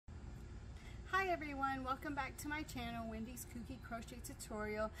Hi everyone, welcome back to my channel, Wendy's Kooky Crochet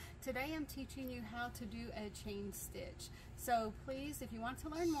Tutorial. Today I'm teaching you how to do a chain stitch. So please, if you want to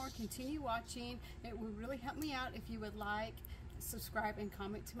learn more, continue watching. It would really help me out if you would like, subscribe, and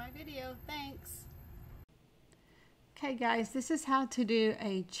comment to my video. Thanks. Okay guys, this is how to do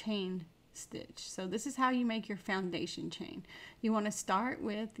a chain stitch. So this is how you make your foundation chain. You want to start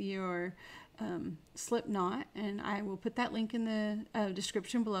with your slip knot, and I will put that link in the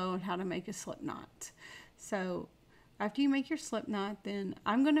description below on how to make a slip knot. So after you make your slip knot, then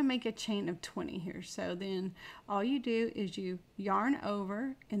I'm going to make a chain of 20 here. So then all you do is you yarn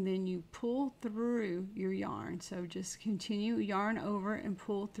over and then you pull through your yarn. So just continue yarn over and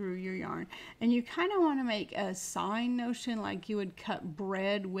pull through your yarn. And you kind of want to make a sawing motion like you would cut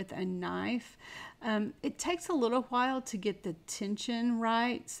bread with a knife. It takes a little while to get the tension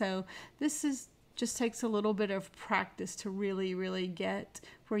right. So this just takes a little bit of practice to really get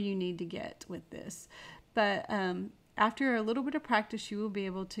where you need to get with this. But after a little bit of practice, you will be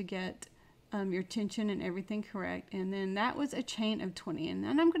able to get your tension and everything correct. And then that was a chain of 20. And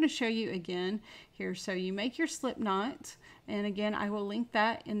then I'm going to show you again here. So you make your slip knot. And again, I will link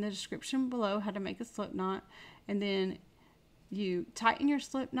that in the description below, how to make a slip knot. And then you tighten your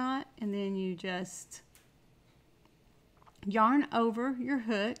slip knot, and then you just yarn over your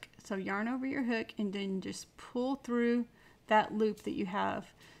hook. So yarn over your hook and then just pull through that loop that you have.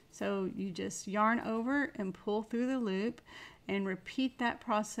 So you just yarn over and pull through the loop, and repeat that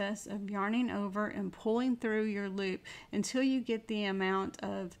process of yarning over and pulling through your loop until you get the amount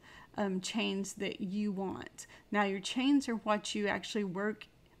of chains that you want. Now your chains are what you actually work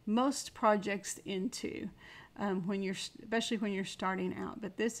most projects into especially when you're starting out,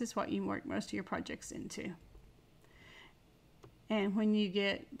 but this is what you work most of your projects into. And when you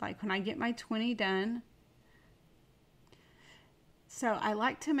get, like when I get my 20 done, so I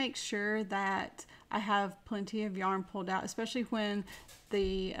like to make sure that I have plenty of yarn pulled out, especially when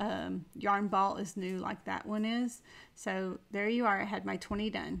the yarn ball is new like that one is. So there you are, I had my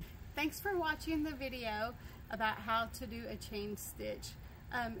 20 done. Thanks for watching the video about how to do a chain stitch.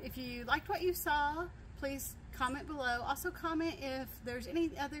 If you liked what you saw, please comment below. Also comment if there's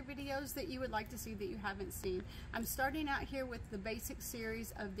any other videos that you would like to see that you haven't seen. I'm starting out here with the basic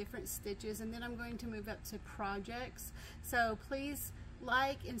series of different stitches, and then I'm going to move up to projects. So please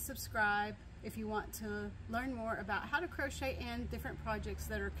like and subscribe if you want to learn more about how to crochet and different projects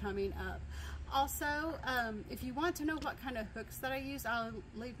that are coming up. Also, if you want to know what kind of hooks that I use, I'll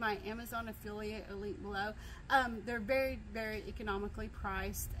leave my Amazon affiliate link below. They're very economically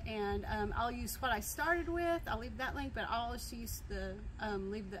priced, and I'll use what I started with. I'll leave that link, but I'll also use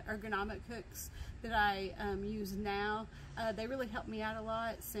leave the ergonomic hooks that I use now. They really help me out a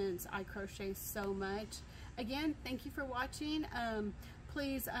lot since I crochet so much. Again, thank you for watching.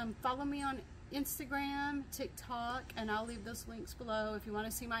 Please follow me on Instagram, TikTok, and I'll leave those links below. If you want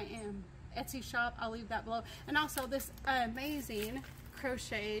to see my Etsy shop, I'll leave that below. And also this amazing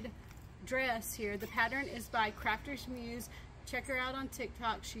crocheted dress here. The pattern is by Crafter's Muse. Check her out on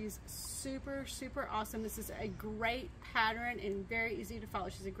TikTok. She's super awesome. This is a great pattern and very easy to follow.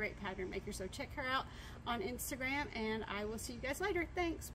 She's a great pattern maker. So check her out on Instagram, and I will see you guys later. Thanks.